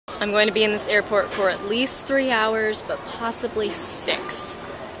I'm going to be in this airport for at least 3 hours, but possibly 6.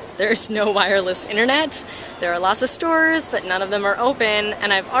 There's no wireless internet. There are lots of stores, but none of them are open,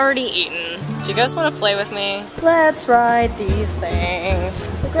 and I've already eaten. Do you guys want to play with me? Let's ride these things.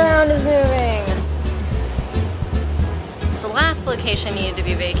 The ground is moving. The last location needed to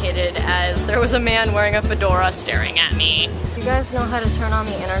be vacated as there was a man wearing a fedora staring at me. If you guys know how to turn on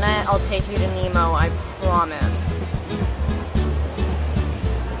the internet, I'll take you to Nemo, I promise.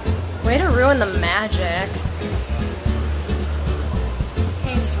 Way to ruin the magic.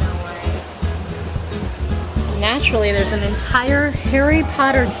 Hey, Snow White. Naturally, there's an entire Harry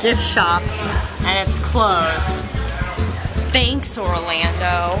Potter gift shop, and it's closed. Thanks,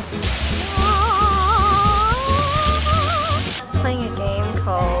 Orlando. Playing a game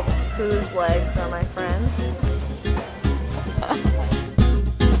called Whose Legs Are My Friends?